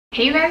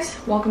Hey you guys,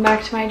 welcome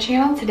back to my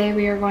channel. Today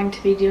we are going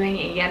to be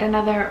doing yet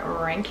another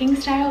ranking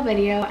style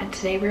video, and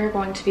today we are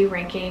going to be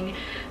ranking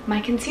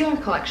my concealer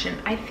collection.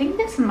 I think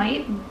this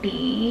might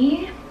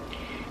be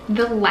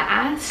the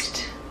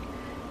last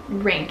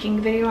ranking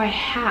video I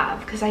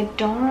have because I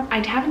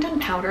haven't done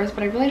powders,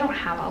 but I really don't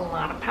have a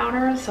lot of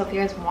powders. So if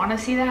you guys want to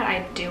see that,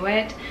 I do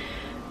it.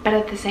 But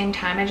at the same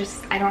time,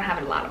 I don't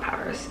have a lot of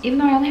powders. Even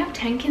though I only have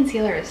 10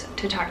 concealers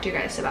to talk to you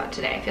guys about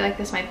today. I feel like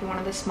this might be one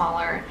of the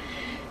smaller,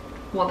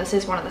 well, this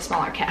is one of the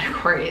smaller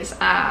categories.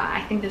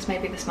 I think this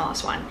might be the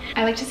smallest one.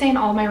 I like to say in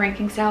all my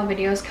ranking style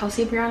videos,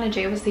 Kelsey Brianna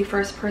J was the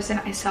first person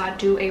I saw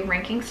do a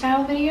ranking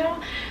style video.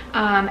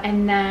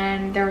 And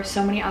then there are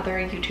so many other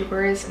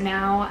YouTubers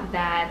now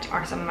that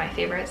are some of my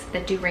favorites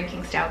that do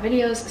ranking style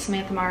videos.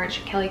 Samantha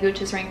March, Kelly Gooch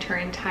has ranked her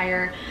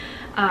entire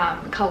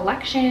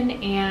collection,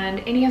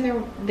 and any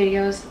other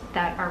videos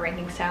that are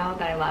ranking style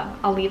that I love.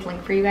 I'll leave a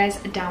link for you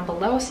guys down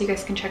below so you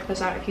guys can check those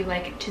out if you'd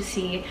like to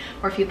see,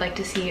 or if you'd like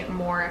to see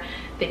more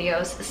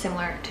videos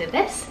similar to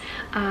this.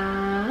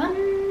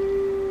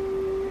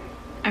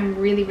 I'm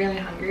really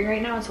hungry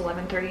right now. It's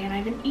 11:30 and I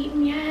haven't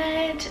eaten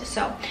yet.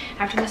 So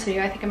after this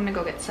video, I think I'm gonna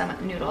go get some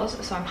noodles.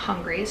 So I'm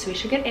hungry, so we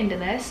should get into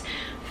this.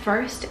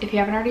 First, if you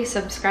haven't already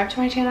subscribed to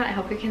my channel, I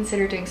hope you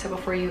consider doing so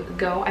before you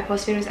go. I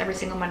post videos every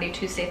single Monday,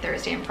 Tuesday,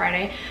 Thursday, and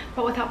Friday.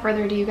 But without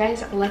further ado, you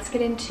guys, let's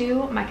get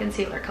into my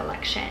concealer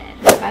collection.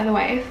 By the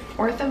way,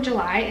 4th of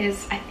July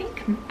is, I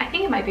think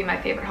it might be my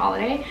favorite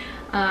holiday.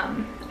 I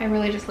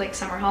really just like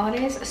summer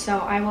holidays. So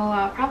I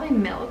will probably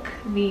milk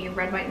the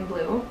red, white, and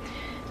blue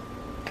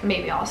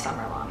maybe all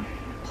summer long.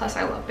 Plus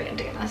I love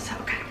bandanas.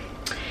 Okay.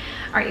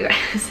 All right, you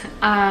guys.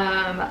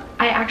 I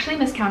actually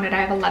miscounted.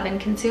 I have 11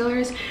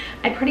 concealers.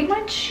 I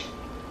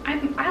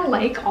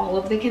like all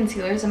of the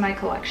concealers in my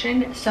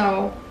collection.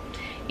 So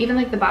even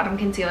like the bottom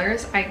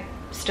concealers, I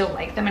still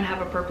like them and have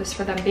a purpose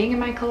for them being in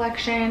my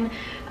collection.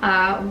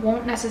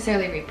 Won't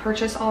necessarily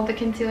repurchase all the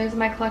concealers in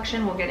my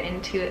collection. We'll get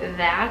into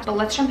that, but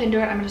let's jump into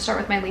it. I'm going to start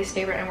with my least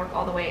favorite and work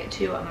all the way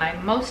to my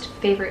most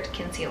favorite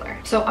concealer.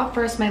 So up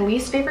first, my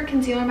least favorite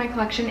concealer in my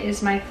collection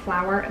is my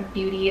Flower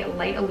Beauty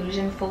Light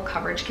Illusion Full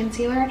Coverage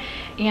Concealer,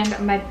 and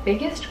my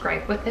biggest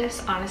gripe with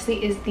this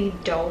honestly is the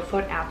doe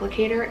foot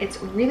applicator.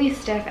 It's really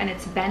stiff and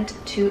it's bent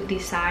to the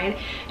side,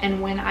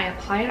 and when I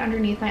apply it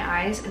underneath my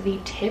eyes, the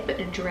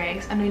tip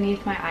drags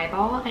underneath my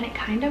eyeball and it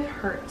kind of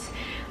hurts.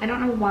 I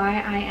don't know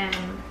why I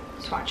am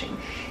swatching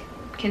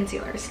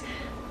concealers.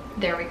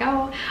 There we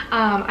go.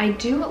 I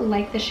do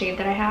like the shade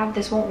that I have.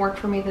 This won't work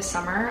for me this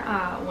summer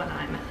when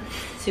I'm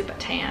super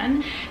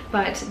tan,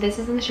 but this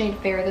is in the shade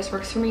Fair. This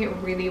works for me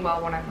really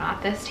well when I'm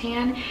not this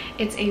tan.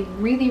 It's a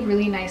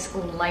really nice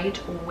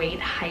lightweight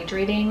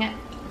hydrating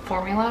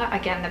formula.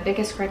 Again, the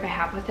biggest gripe I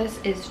have with this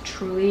is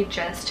truly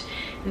just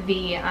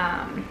the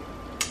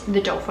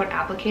doe foot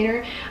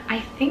applicator. I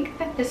think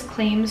that this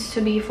claims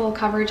to be full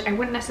coverage. I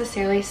wouldn't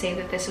necessarily say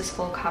that this is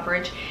full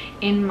coverage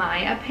in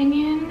my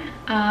opinion.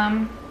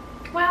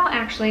 Well,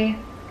 actually,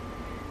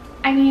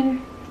 I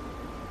mean,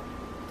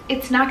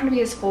 it's not going to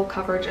be as full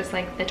coverage as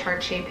like the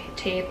Tarte Shape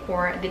Tape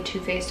or the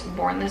Too Faced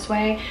Born This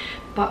Way,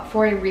 but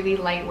for a really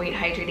lightweight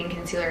hydrating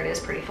concealer, it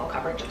is pretty full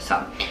coverage.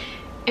 So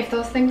if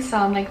those things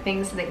sound like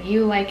things that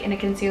you like in a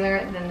concealer,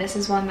 then this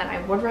is one that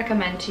I would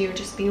recommend to you.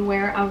 Just be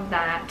aware of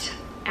that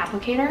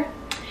applicator.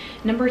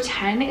 Number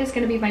 10 is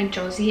going to be my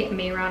Josie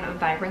Maybron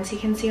Vibrancy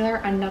Concealer,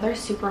 another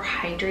super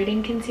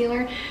hydrating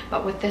concealer,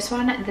 but with this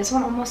one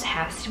almost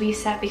has to be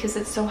set because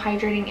it's so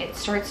hydrating. It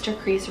starts to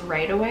crease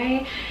right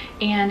away,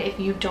 and if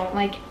you don't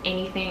like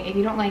anything, if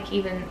you don't like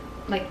even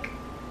like,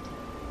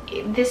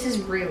 this is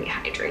really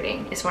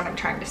hydrating is what I'm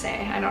trying to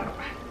say. I don't know.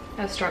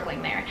 I was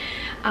struggling there.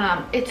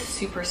 It's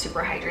super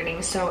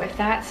hydrating, so if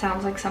that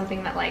sounds like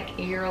something that like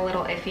you're a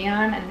little iffy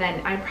on,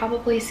 then I'd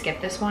probably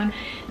skip this one.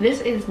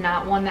 This is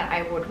not one that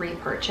I would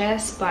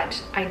repurchase,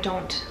 but I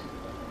don't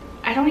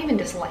even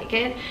dislike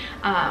it.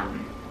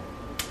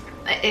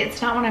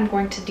 It's not one I'm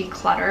going to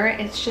declutter.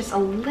 It's just a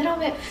little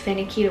bit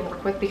finicky to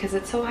work with because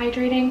it's so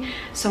hydrating,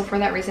 so for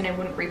that reason I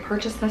wouldn't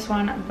repurchase this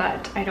one,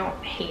 but I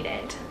don't hate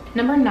it.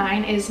 Number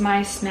 9 is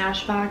my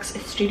Smashbox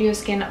Studio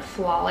Skin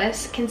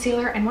Flawless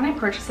Concealer, and when I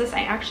purchased this,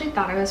 I actually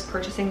thought I was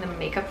purchasing the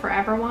Makeup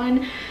Forever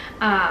one,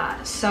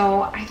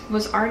 so I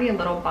was already a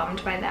little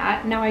bummed by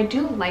that. Now I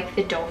do like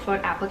the doe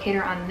foot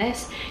applicator on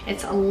this.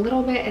 It's a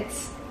little bit,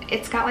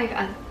 it's got like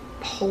a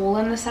hole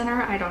in the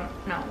center. I don't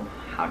know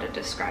how to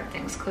describe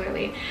things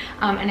clearly,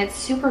 and it's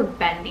super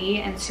bendy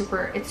and it's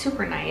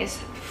super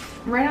nice.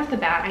 Right off the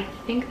bat, I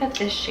think that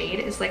this shade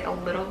is like a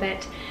little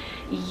bit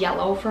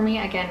yellow for me.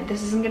 Again,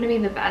 this isn't going to be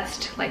the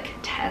best like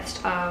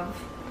test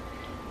of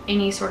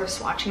any sort of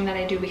swatching that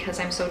I do because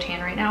I'm so tan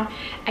right now.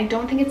 I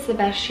don't think it's the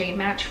best shade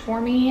match for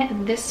me.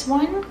 This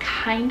one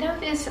kind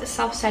of is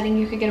self-setting.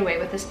 You could get away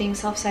with this being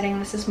self-setting.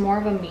 This is more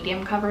of a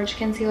medium coverage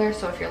concealer,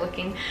 so if you're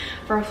looking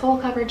for a full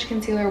coverage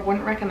concealer,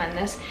 wouldn't recommend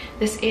this.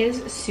 This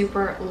is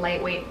super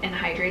lightweight and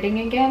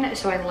hydrating again,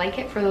 so I like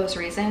it for those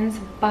reasons,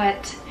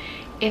 but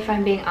if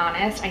I'm being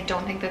honest, I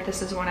don't think that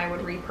this is one I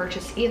would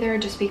repurchase either,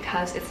 just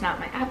because it's not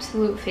my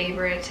absolute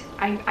favorite.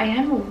 I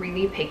am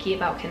really picky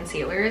about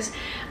concealers,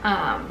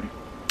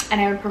 and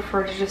I would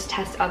prefer to just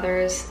test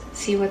others,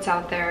 see what's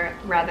out there,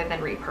 rather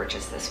than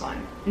repurchase this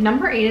one.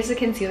 Number 8 is a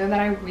concealer that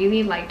I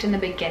really liked in the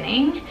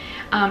beginning,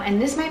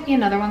 and this might be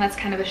another one that's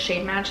kind of a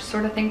shade match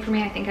sort of thing for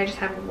me. I think I just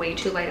have way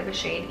too light of a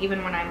shade,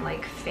 even when I'm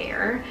like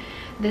fair.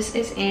 This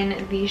is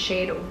in the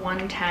shade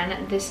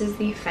 110. This is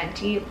the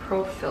Fenty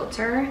Pro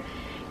Filter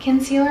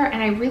concealer,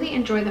 and I really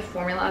enjoy the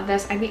formula of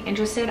this. I'd be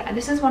interested,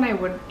 this is one I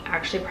would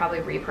actually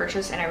probably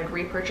repurchase, and I would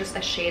repurchase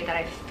a shade that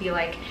I feel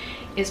like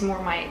is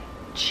more my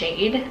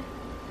shade.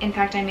 In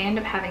fact, I may end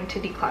up having to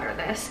declutter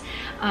this,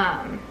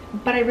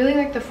 but I really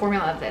like the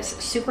formula of this.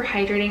 Super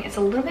hydrating. It's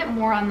a little bit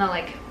more on the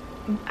like,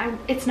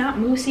 it's not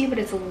moussey, but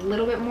it's a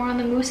little bit more on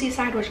the moussey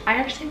side, which I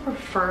actually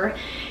prefer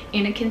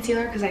in a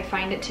concealer, because I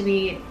find it to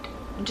be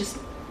just,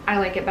 I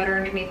like it better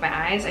underneath my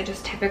eyes. I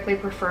just typically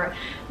prefer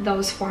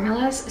those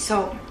formulas.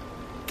 So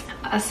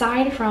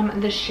aside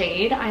from the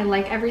shade, I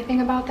like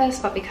everything about this,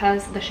 but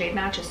because the shade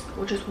match is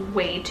just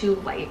way too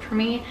light for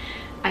me,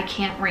 I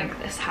can't rank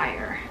this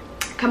higher.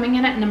 Coming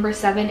in at number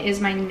 7 is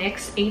my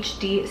NYX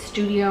HD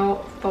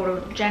Studio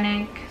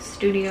Photogenic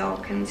Studio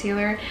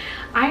Concealer.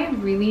 I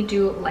really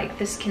do like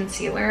this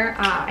concealer.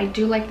 I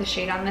do like the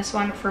shade on this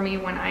one. For me,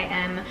 when I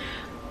am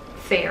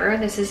fair,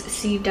 this is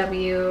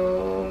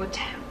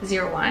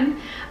CW01.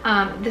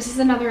 This is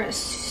another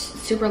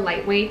super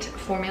lightweight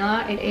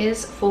formula. It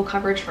is full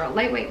coverage for a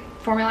lightweight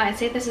formula. I'd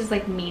say this is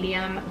like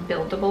medium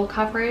buildable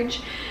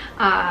coverage.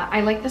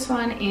 I like this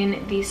one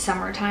in the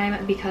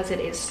summertime because it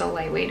is so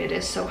lightweight. It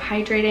is so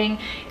hydrating.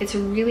 It's a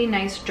really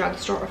nice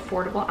drugstore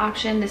affordable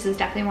option. This is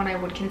definitely one I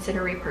would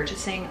consider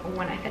repurchasing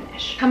when I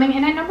finish. Coming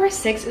in at number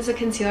 6 is a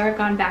concealer I've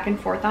gone back and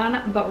forth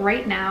on, but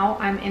right now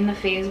I'm in the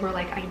phase where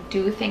like I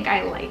do think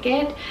I like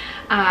it.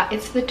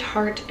 It's the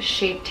Tarte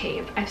Shape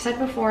Tape. I've said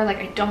before, like,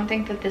 I don't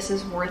think that this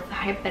is worth the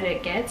hype that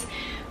it gets,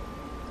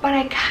 but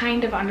I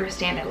kind of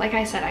understand it. Like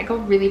I said, I go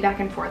really back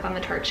and forth on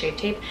the Tarte Shape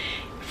Tape.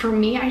 For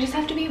me, I just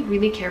have to be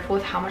really careful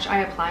with how much I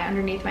apply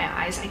underneath my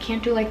eyes. I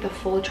can't do like the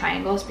full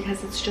triangles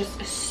because it's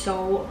just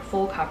so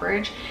full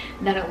coverage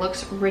that it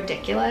looks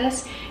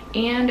ridiculous.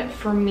 And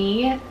for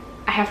me,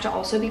 I have to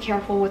also be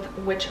careful with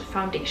which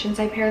foundations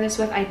I pair this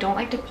with. I don't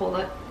like to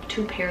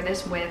pair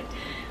this with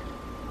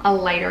a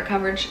lighter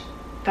coverage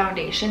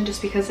foundation,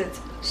 just because it's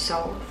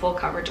so full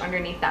coverage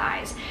underneath the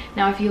eyes.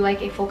 Now, if you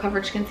like a full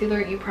coverage concealer,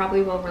 you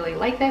probably will really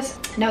like this.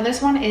 Now,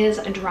 this one is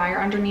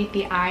drier underneath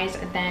the eyes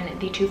than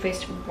the Too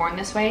Faced Born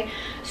This Way.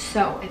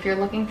 So if you're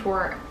looking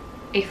for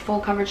a full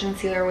coverage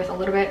concealer with a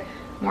little bit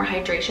more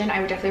hydration,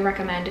 I would definitely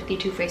recommend the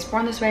Too Faced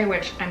Born This Way,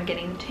 which I'm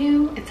getting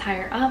to. It's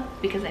higher up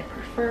because I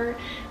prefer,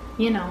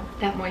 you know,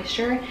 that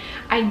moisture.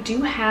 I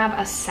do have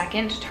a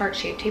second Tarte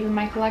Shape Tape in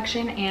my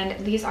collection,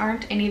 and these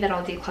aren't any that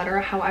I'll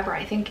declutter. However,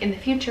 I think in the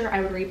future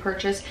I would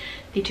repurchase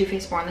the Too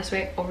Faced Born This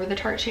Way over the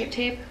Tarte Shape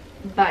Tape,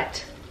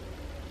 but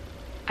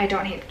I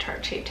don't hate the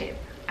Tarte Shape Tape.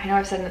 I know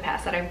I've said in the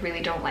past that I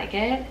really don't like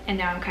it, and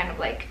now I'm kind of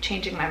like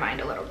changing my mind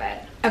a little bit.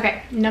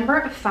 Okay,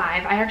 number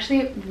 5, I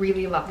actually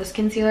really love this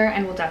concealer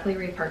and will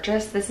definitely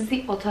repurchase. This is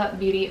the Ulta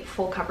Beauty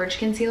Full Coverage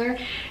Concealer,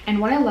 and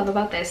what I love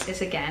about this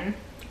is, again,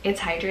 it's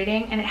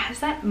hydrating and it has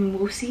that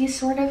moussey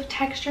sort of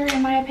texture,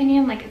 in my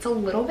opinion. Like, it's a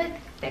little bit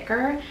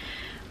thicker,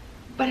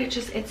 but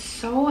it's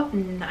so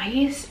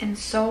nice, and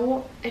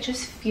so it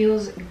just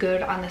feels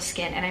good on the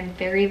skin. And I'm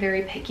very,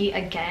 very picky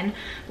again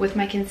with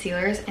my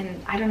concealers,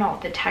 and I don't know,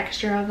 the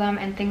texture of them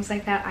and things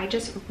like that. I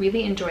just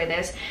really enjoy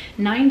this.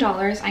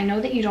 $9. I know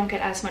that you don't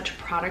get as much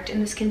product in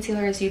this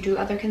concealer as you do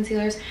other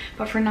concealers,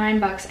 but for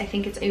 $9, I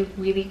think it's a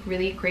really,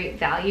 really great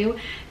value.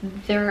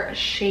 Their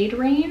shade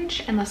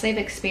range, unless they've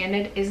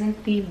expanded,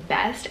 isn't the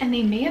best, and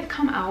they may have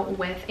come out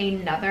with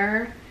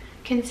another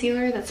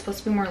concealer that's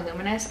supposed to be more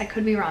luminous. I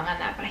could be wrong on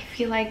that, but I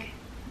feel like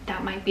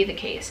that might be the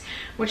case,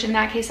 which in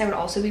that case I would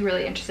also be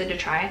really interested to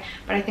try.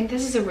 But I think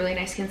this is a really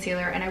nice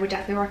concealer, and I would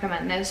definitely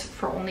recommend this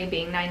for only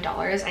being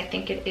 $9. I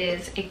think it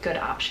is a good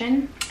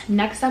option.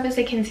 Next up is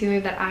a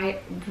concealer that I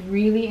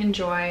really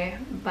enjoy,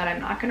 but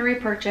I'm not going to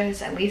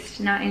repurchase, at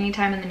least not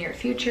anytime in the near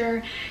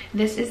future.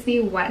 This is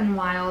the Wet n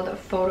Wild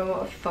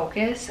Photo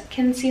Focus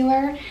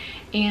Concealer,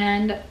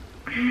 and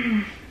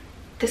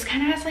this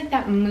kind of has like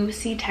that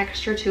moussey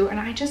texture too, and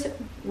I just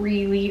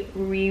really,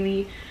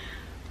 really,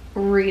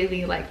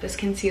 really like this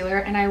concealer.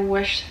 And I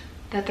wish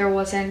that there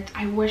wasn't,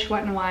 I wish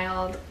Wet n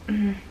Wild,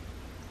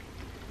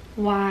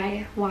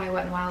 why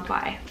Wet n Wild,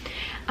 why?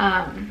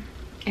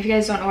 If you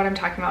guys don't know what I'm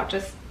talking about,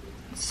 just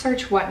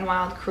search Wet n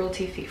Wild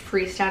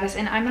cruelty-free status.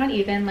 And I'm not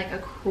even like a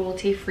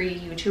cruelty-free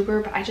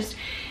YouTuber, but I just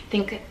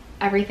think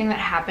everything that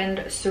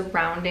happened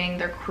surrounding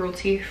their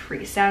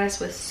cruelty-free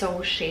status was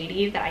so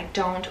shady that I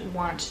don't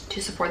want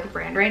to support the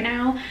brand right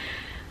now.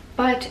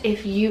 But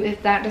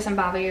if that doesn't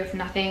bother you, if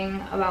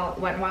nothing about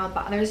Wet n Wild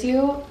bothers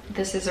you,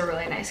 this is a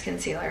really nice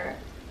concealer,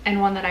 and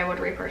one that I would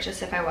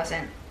repurchase if I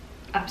wasn't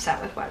upset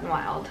with Wet n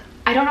Wild.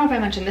 I don't know if I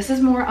mentioned, this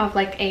is more of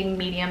like a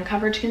medium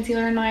coverage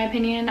concealer in my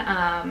opinion.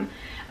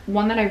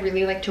 one that I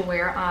really like to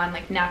wear on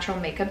like natural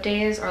makeup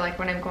days, or like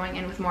when I'm going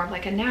in with more of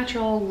like a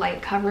natural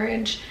light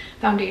coverage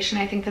foundation.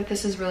 I think that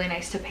this is really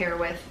nice to pair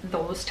with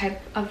those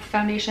type of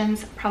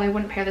foundations. Probably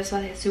wouldn't pair this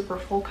with a super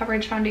full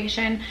coverage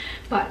foundation,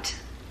 but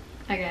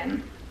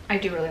again, I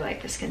do really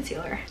like this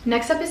concealer.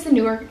 Next up is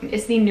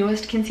the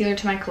newest concealer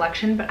to my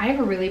collection, but I've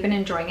really been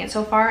enjoying it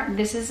so far.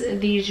 This is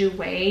the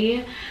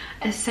Jouer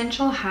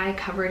Essential High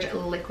Coverage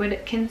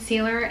Liquid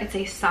Concealer. It's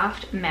a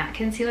soft matte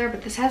concealer,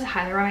 but this has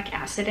hyaluronic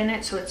acid in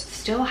it, so it's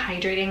still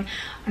hydrating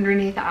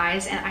underneath the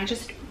eyes, and I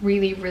just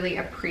really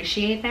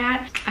appreciate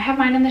that. I have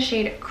mine in the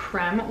shade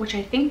Creme, which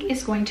I think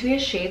is going to be a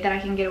shade that I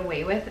can get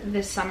away with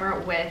this summer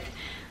with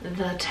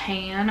the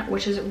tan,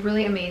 which is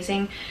really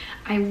amazing.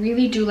 I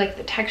really do like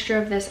the texture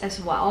of this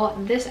as well.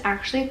 This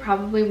actually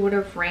probably would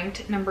have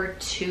ranked number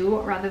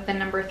 2 rather than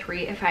number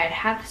 3 if I had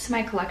had this in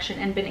my collection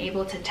and been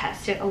able to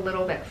test it a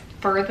little bit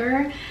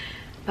further,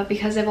 but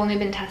because I've only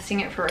been testing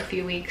it for a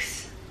few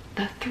weeks,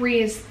 the 3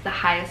 is the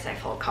highest I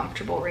felt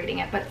comfortable rating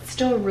it. But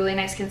still a really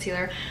nice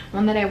concealer,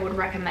 one that I would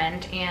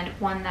recommend and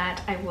one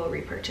that I will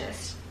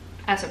repurchase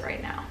as of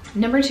right now.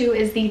 Number 2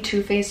 is the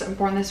Too Faced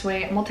Born This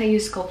Way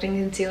Multi-Use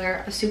Sculpting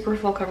Concealer, a super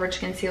full coverage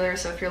concealer.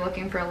 So if you're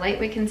looking for a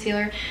lightweight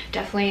concealer,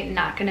 definitely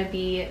not gonna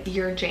be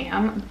your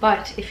jam.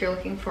 But if you're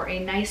looking for a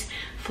nice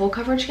full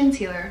coverage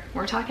concealer,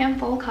 we're talking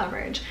full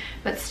coverage,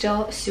 but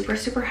still super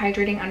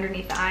hydrating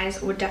underneath the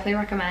eyes, would definitely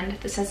recommend.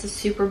 This has a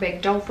super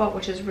big doe foot,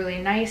 which is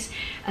really nice.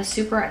 A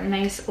super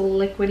nice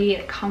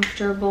liquidy,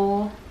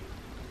 comfortable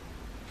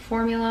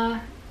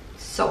formula.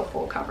 So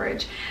full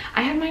coverage.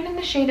 I have mine in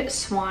the shade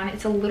Swan.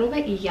 It's a little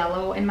bit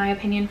yellow in my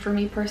opinion for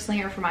me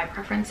personally, or for my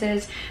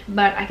preferences,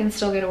 but I can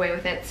still get away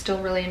with it.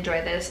 Still really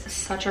enjoy this.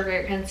 Such a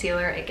great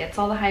concealer. It gets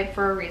all the hype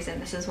for a reason.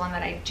 This is one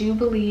that I do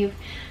believe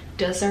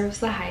deserves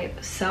the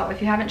hype. So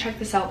if you haven't checked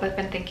this out but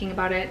been thinking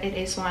about it, it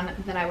is one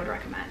that I would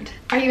recommend.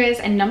 All right, you guys,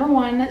 and number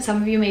 1,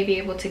 some of you may be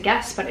able to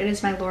guess, but it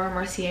is my Laura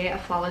Mercier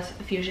Flawless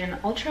Fusion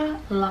Ultra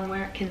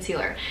Longwear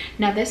Concealer.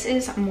 Now this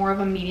is more of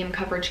a medium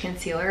coverage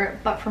concealer,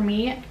 but for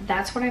me,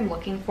 that's what I'm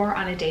looking for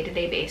on a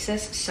day-to-day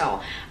basis.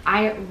 So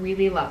I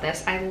really love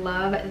this. I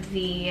love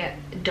the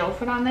doe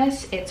foot on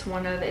this. It's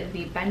one of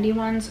the bendy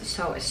ones,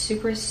 so it's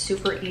super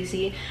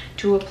easy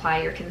to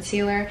apply your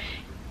concealer.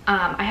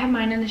 I have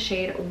mine in the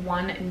shade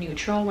 1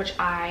 Neutral, which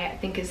I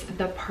think is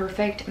the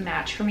perfect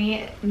match for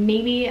me.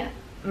 Maybe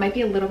might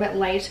be a little bit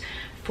light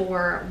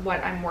for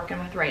what I'm working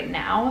with right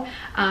now,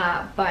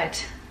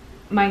 but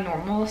my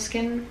normal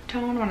skin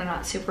tone, when I'm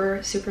not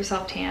super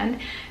self-tan,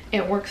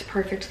 it works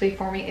perfectly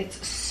for me.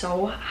 It's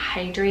so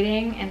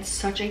hydrating and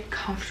such a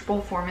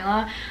comfortable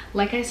formula.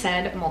 Like I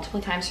said multiple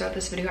times throughout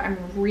this video, I'm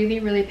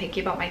really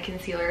picky about my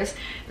concealers,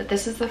 but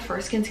this is the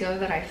first concealer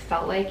that I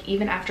felt like,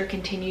 even after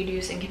continued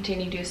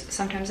use,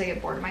 sometimes I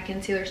get bored of my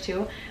concealers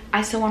too,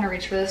 I still want to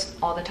reach for this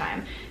all the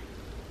time.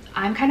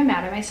 I'm kind of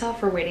mad at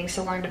myself for waiting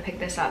so long to pick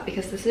this up,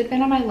 because this had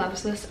been on my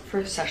loves list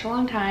for such a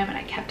long time and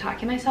I kept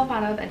talking myself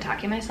out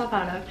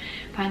of.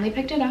 Finally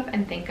picked it up,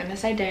 and thank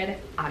goodness I did.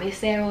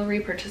 Obviously I will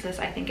repurchase this.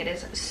 I think it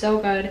is so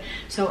good.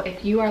 So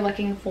if you are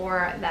looking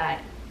for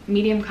that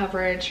medium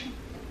coverage,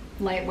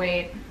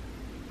 lightweight,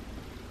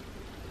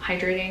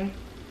 hydrating,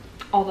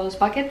 all those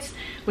buckets,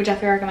 would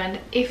definitely recommend.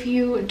 If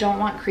you don't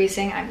want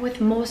creasing,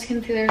 with most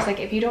concealers, like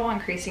if you don't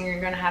want creasing,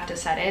 you're gonna have to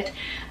set it,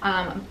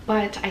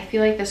 but I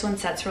feel like this one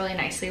sets really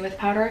nicely with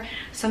powder.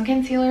 Some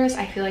concealers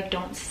I feel like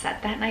don't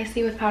set that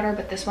nicely with powder,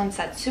 but this one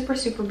sets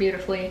super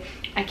beautifully.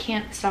 I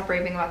can't stop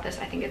raving about this.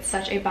 I think it's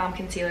such a bomb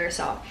concealer,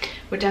 so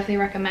would definitely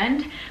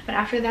recommend. But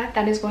after that,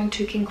 that is going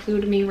to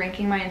conclude me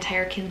ranking my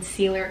entire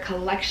concealer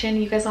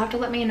collection. You guys will have to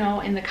let me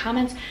know in the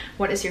comments,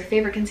 what is your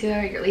favorite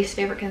concealer, your least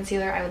favorite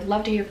concealer. I would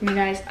love to hear from you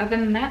guys. Other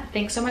than that,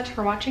 thanks so much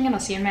for watching, and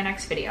I'll see you in my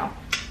next video.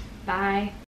 Bye.